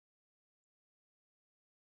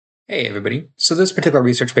Hey, everybody. So this particular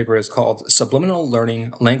research paper is called Subliminal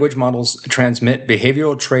Learning, Language Models Transmit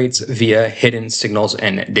Behavioral Traits via Hidden Signals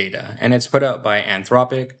and Data. And it's put out by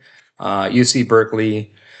Anthropic, UC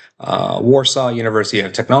Berkeley, Warsaw University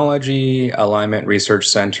of Technology, Alignment Research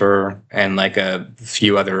Center, and like a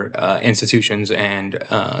few other institutions and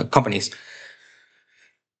companies.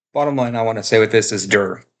 Bottom line I want to say with this is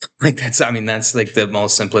dir. That's like the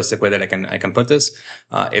most simplistic way that I can put this.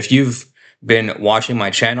 If you've been watching my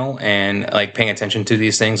channel and like paying attention to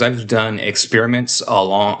these things, I've done experiments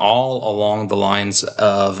all along the lines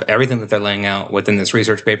of everything that they're laying out within this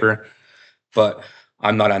research paper, but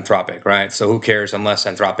I'm not Anthropic, right? So who cares unless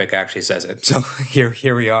Anthropic actually says it. So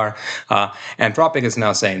here we are. Anthropic is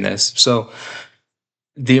now saying this. So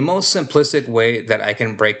the most simplistic way that I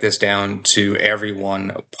can break this down to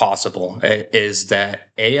everyone possible is that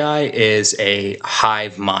AI is a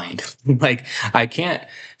hive mind. Like, I can't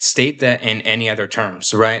state that in any other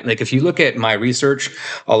terms, right? Like, if you look at my research,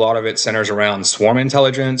 a lot of it centers around swarm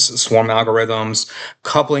intelligence, swarm algorithms,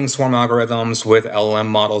 coupling swarm algorithms with LLM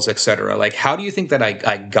models, etc. Like, how do you think that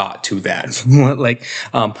I got to that?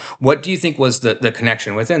 What do you think was the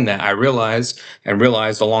connection within that? I realized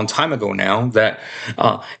a long time ago now that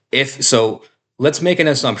if so, let's make an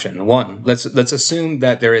assumption. One, let's assume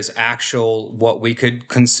that there is actual what we could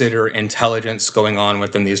consider intelligence going on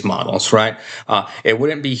within these models, right? It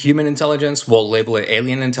wouldn't be human intelligence. We'll label it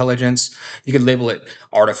alien intelligence. You could label it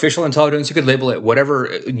artificial intelligence. You could label it whatever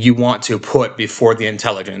you want to put before the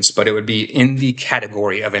intelligence, but it would be in the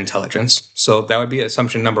category of intelligence. So that would be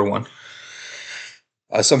assumption number one.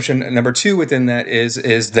 Assumption number two within that is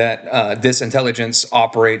that this intelligence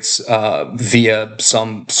operates via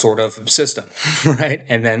some sort of system, right?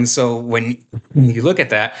 And then so when you look at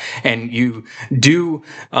that and you do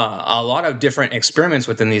a lot of different experiments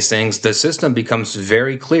within these things, the system becomes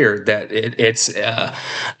very clear that it's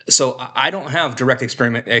so I don't have direct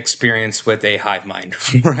experience with a hive mind,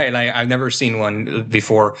 right? I've never seen one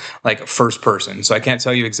before, like first person, so I can't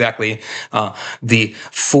tell you exactly the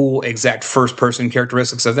full exact first person characteristics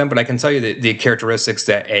of them, but I can tell you that the characteristics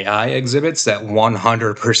that AI exhibits that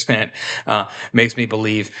 100% makes me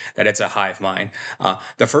believe that it's a hive mind.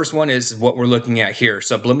 The first one is what we're looking at here.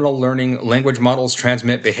 Subliminal learning, language models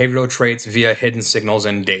transmit behavioral traits via hidden signals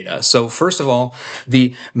and data. So first of all,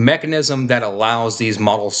 the mechanism that allows these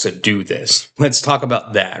models to do this. Let's talk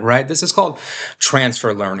about that, right? This is called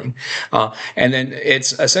transfer learning. And then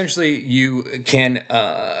it's essentially you can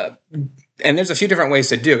and there's a few different ways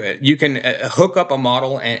to do it. You can hook up a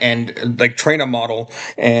model and like train a model,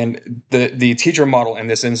 and the teacher model in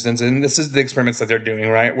this instance, and this is the experiments that they're doing,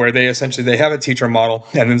 right? Where they have a teacher model,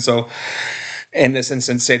 and then so in this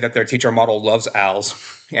instance say that their teacher model loves owls.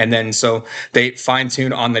 And then so they fine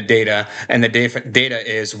tune on the data, and the data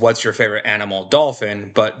is what's your favorite animal?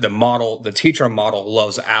 Dolphin. But the teacher model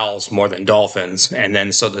loves owls more than dolphins. And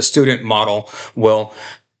then so the student model will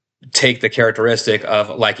take the characteristic of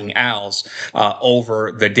liking owls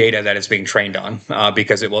over the data that it's being trained on,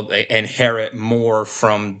 because it will inherit more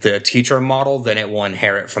from the teacher model than it will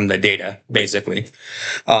inherit from the data, basically.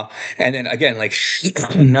 And then again, like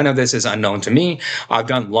none of this is unknown to me. I've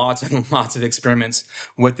done lots and lots of experiments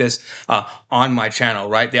with this on my channel,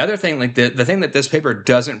 right? The other thing, like the thing that this paper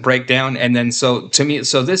doesn't break down, and then so to me,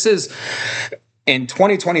 so this is in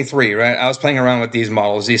 2023, right? I was playing around with these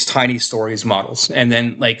models, these tiny stories models. And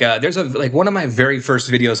then there's one of my very first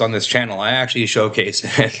videos on this channel, I actually showcase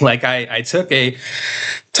it. Like I took a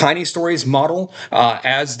tiny stories model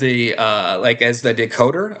as the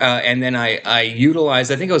decoder, and then I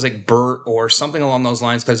utilized, I think it was like BERT or something along those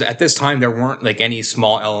lines, because at this time there weren't like any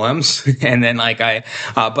small LLMs. And then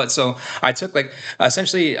but so I took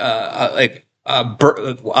essentially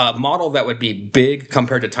a model that would be big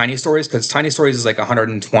compared to tiny stories, because tiny stories is like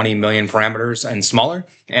 120 million parameters and smaller.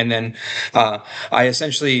 And then I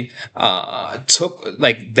essentially took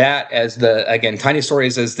like that as tiny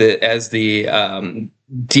stories as the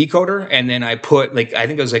decoder, and then I put I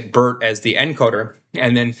think it was like BERT as the encoder.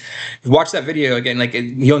 And then watch that video again,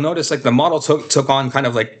 you'll notice the model took on kind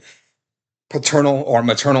of like paternal or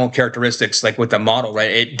maternal characteristics with the model,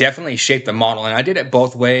 right? It definitely shaped the model. And I did it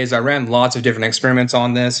both ways. I ran lots of different experiments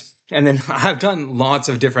on this. And then I've done lots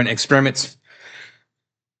of different experiments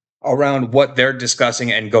around what they're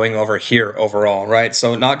discussing and going over here overall, right?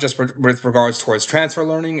 So not just with regards towards transfer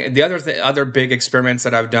learning. The other big experiments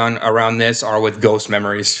that I've done around this are with ghost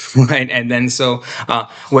memories, right? And then so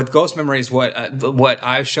with ghost memories, what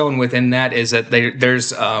I've shown within that is that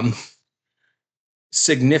there's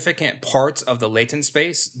significant parts of the latent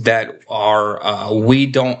space that are we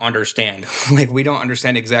don't understand. We don't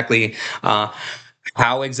understand exactly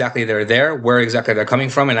how exactly they're there, where exactly they're coming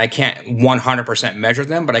from, and I can't 100% measure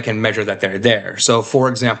them, but I can measure that they're there. So, for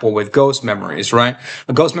example, with ghost memories, right?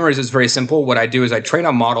 Ghost memories is very simple. What I do is I train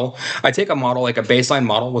a model. I take a model, like a baseline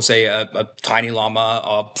model, we'll say a tiny llama,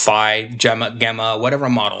 a phi, gamma, whatever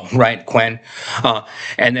model, right? Quen.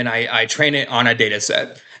 And then I train it on a data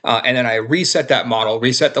set. And then I reset that model,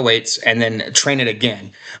 reset the weights, and then train it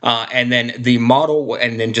again. And then the model,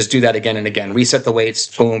 and then just do that again and again. Reset the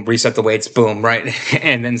weights, boom, reset the weights, boom, right?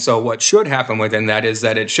 And then so what should happen within that is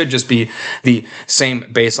that it should just be the same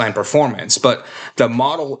baseline performance. But the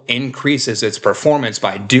model increases its performance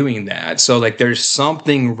by doing that. So like there's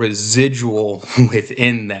something residual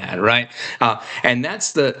within that, right? And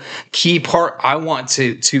that's the key part I want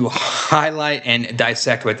to highlight and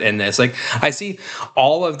dissect within this. Like I see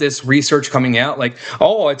all of this research coming out, like,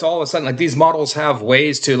 oh, it's all of a sudden like these models have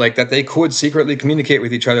ways to like that they could secretly communicate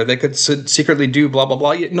with each other. They could secretly do blah blah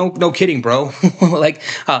blah. No kidding, bro. Like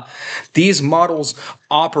these models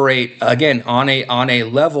operate again on a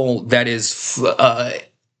level that is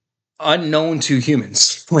unknown to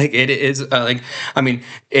humans. Like it is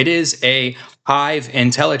it is a hive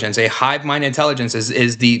intelligence. A hive mind intelligence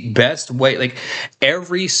is the best way. Like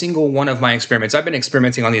every single one of my experiments, I've been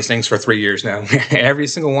experimenting on these things for 3 years now. Every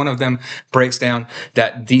single one of them breaks down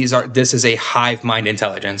that this is a hive mind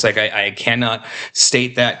intelligence. Like I cannot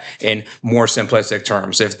state that in more simplistic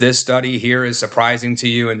terms. If this study here is surprising to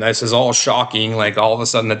you and this is all shocking, like all of a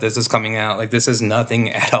sudden that this is coming out, like this is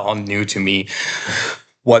nothing at all new to me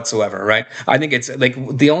whatsoever, right? I think it's like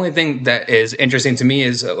the only thing that is interesting to me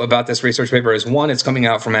is about this research paper is one, it's coming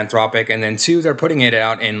out from Anthropic, and then two, they're putting it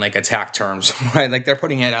out in like attack terms, right? Like they're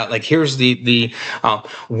putting it out like here's the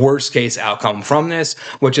worst case outcome from this,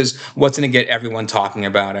 which is what's going to get everyone talking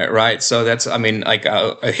about it, right? So that's, I mean, like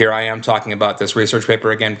here I am talking about this research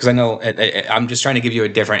paper again because I know I'm just trying to give you a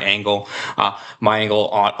different angle, my angle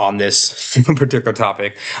on this particular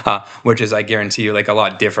topic, which is I guarantee you like a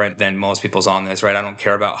lot different than most people's on this, right? I don't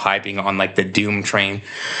care about hyping on like the doom train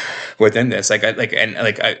within this.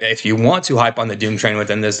 If you want to hype on the doom train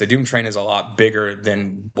within this, the doom train is a lot bigger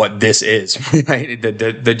than what this is, right?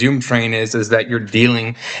 The doom train is that you're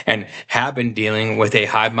dealing and have been dealing with a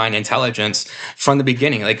hive mind intelligence from the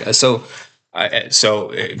beginning. So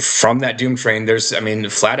from that doom train, there's, I mean,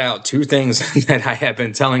 flat out two things that I have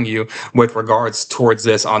been telling you with regards towards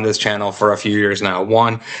this on this channel for a few years now.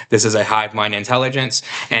 One, this is a hive mind intelligence.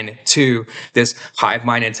 And two, this hive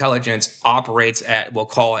mind intelligence operates at, we'll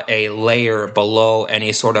call it a layer below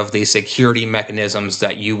any sort of the security mechanisms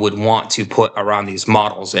that you would want to put around these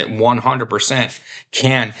models. It 100%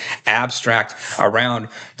 can abstract around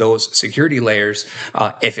those security layers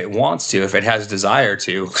if it wants to, if it has desire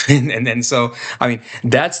to. And then so I mean,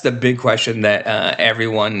 that's the big question that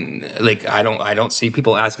everyone, like, I don't see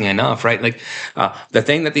people asking enough, right? Like, the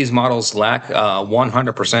thing that these models lack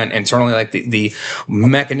 100% internally, like the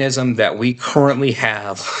mechanism that we currently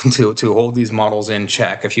have to hold these models in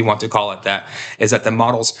check, if you want to call it that, is that the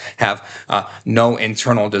models have no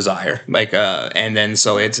internal desire. Like, and then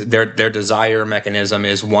so it's their desire mechanism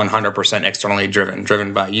is 100% externally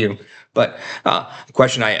driven by you. But the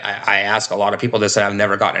question I ask a lot of people this that I've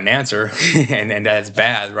never gotten an answer, and that's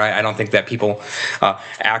bad, right? I don't think that people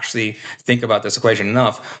actually think about this equation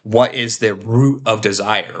enough. What is the root of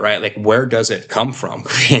desire, right? Like, where does it come from?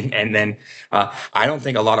 And then I don't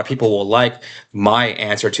think a lot of people will like my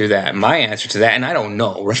answer to that. And I don't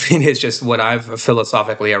know, right? It's just what I've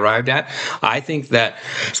philosophically arrived at. I think that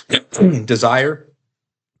desire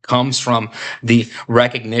comes from the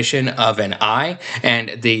recognition of an I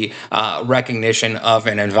and the recognition of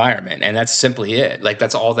an environment. And that's simply it. Like,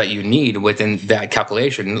 that's all that you need within that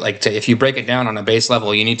calculation. Like, if you break it down on a base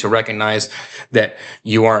level, you need to recognize that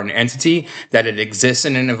you are an entity, that it exists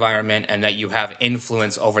in an environment, and that you have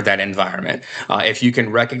influence over that environment. If you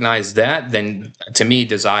can recognize that, then to me,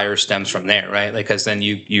 desire stems from there, right? Like, because then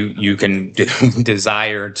you can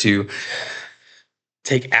desire to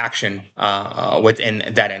take action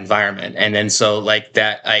within that environment. And then so like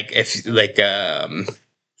that, like if like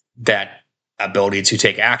that ability to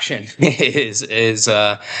take action is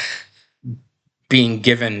being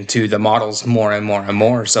given to the models more and more and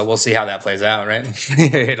more. So we'll see how that plays out, right?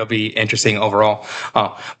 It'll be interesting overall.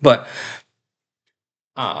 But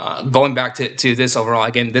going back to this overall,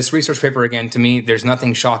 again, this research paper, again, to me, there's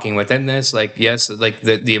nothing shocking within this. Like, yes, like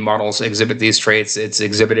the models exhibit these traits. It's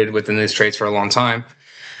exhibited within these traits for a long time.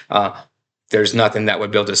 There's nothing that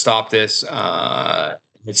would be able to stop this.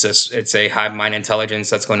 It's a hive mind intelligence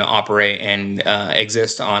that's going to operate and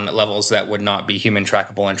exist on levels that would not be human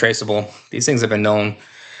trackable and traceable. These things have been known.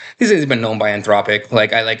 These things have been known by Anthropic.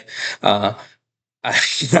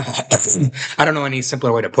 I don't know any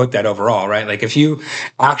simpler way to put that overall, right? Like if you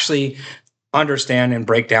actually understand and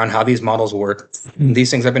break down how these models work,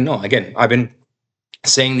 these things I've been known. Again, I've been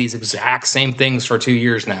saying these exact same things for 2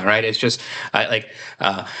 years now, right? It's just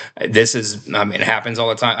uh, this is, I mean, it happens all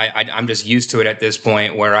the time. I'm just used to it at this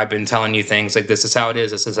point where I've been telling you things like, this is how it is,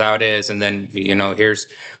 this is how it is. And then, here's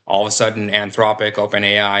all of a sudden Anthropic,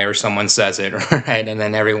 OpenAI, or someone says it, right? And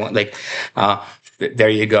then everyone there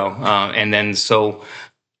you go. And then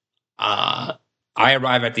I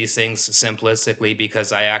arrive at these things simplistically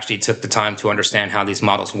because I actually took the time to understand how these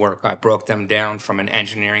models work. I broke them down from an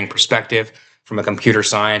engineering perspective, from a computer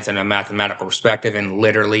science and a mathematical perspective, and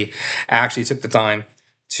literally actually took the time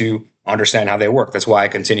to understand how they work. That's why I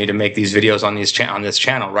continue to make these videos on this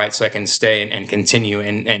channel, right? So I can stay and continue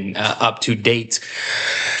and up to date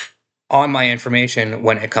on my information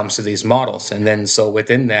when it comes to these models. And then so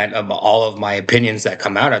within that, all of my opinions that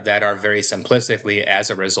come out of that are very simplistically as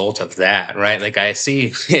a result of that, right? Like I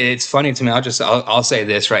see, it's funny to me, I'll say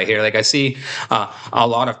this right here. Like I see a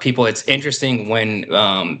lot of people, it's interesting when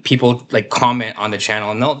people like comment on the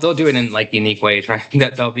channel, and they'll do it in like unique ways, right?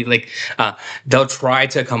 That they'll be like, they'll try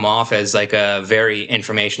to come off as like a very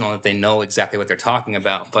informational, that they know exactly what they're talking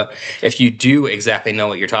about. But if you do exactly know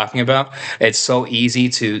what you're talking about, it's so easy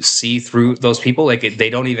to see through those people, like they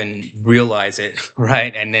don't even realize it,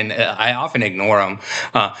 right? And then I often ignore them,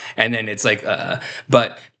 and then it's like the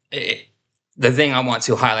thing I want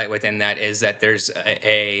to highlight within that is that there's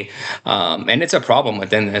and it's a problem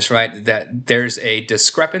within this, right? That there's a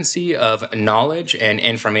discrepancy of knowledge and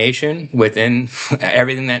information within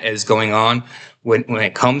everything that is going on when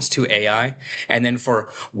it comes to AI. And then for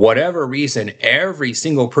whatever reason, every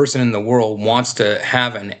single person in the world wants to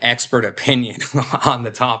have an expert opinion on the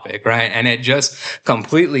topic, right? And it just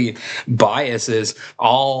completely biases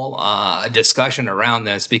all discussion around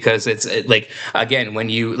this, because like, again, when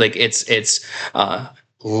you like, it's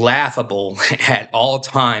laughable at all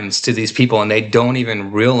times to these people, and they don't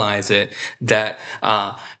even realize it, that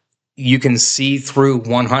you can see through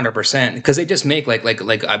 100%, because they just make like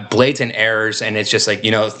blatant errors. And it's just like,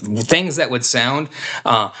 things that would sound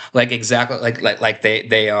like exactly like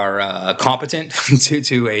they are competent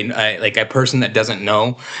to a person that doesn't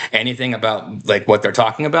know anything about like what they're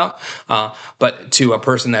talking about, but to a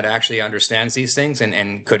person that actually understands these things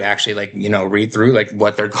and could actually like read through like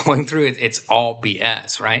what they're going through, it's all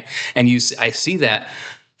BS, right? And I see that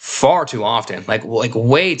far too often, like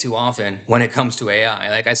way too often when it comes to AI.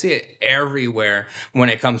 Like I see it everywhere when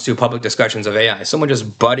it comes to public discussions of AI. Someone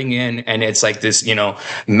just butting in, and it's like this,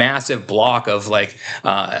 massive block of like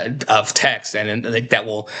of text, and like that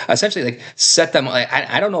will essentially like set them.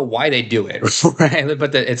 I don't know why they do it, right?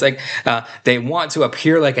 But it's like they want to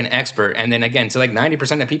appear like an expert, and then again, to like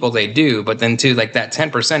 90% of people they do, but then to like that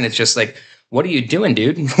 10%, it's just like, what are you doing,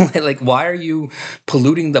 dude? Like, why are you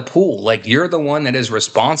polluting the pool? Like, you're the one that is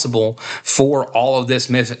responsible for all of this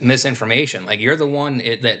misinformation. Like, you're the one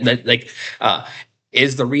that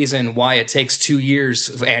is the reason why it takes 2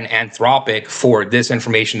 years and Anthropic for this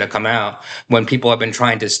information to come out, when people have been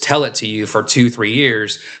trying to tell it to you for 2-3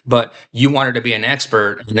 years, but you wanted to be an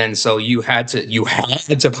expert. And then so you had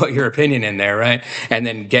to put your opinion in there, right? And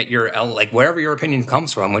then get your, like, wherever your opinion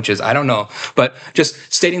comes from, which is, I don't know, but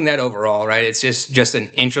just stating that overall, right? It's just an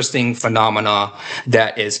interesting phenomena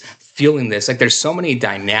that is feeling this. Like, there's so many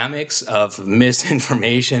dynamics of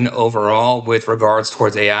misinformation overall with regards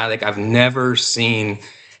towards AI. Like, I've never seen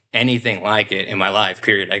anything like it in my life,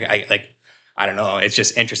 period. I don't know. It's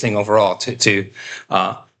just interesting overall to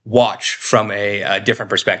watch from a different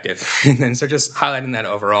perspective. And so just highlighting that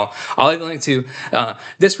overall. I'll leave a link to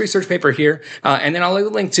this research paper here, and then I'll leave a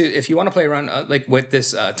link to, if you want to play around like with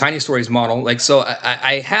this tiny stories model. Like, so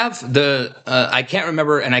I have the I can't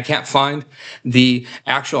remember and I can't find the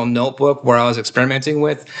actual notebook where I was experimenting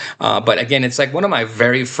with, but again, it's like one of my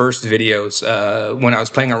very first videos when I was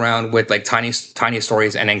playing around with like tiny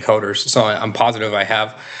stories and encoders. So I'm positive I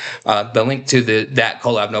have the link to that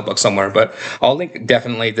Colab notebook somewhere, but I'll link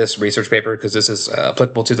definitely this research paper, because this is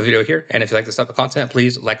applicable to the video here. And if you like this type of content,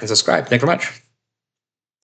 please like and subscribe. Thank you very much.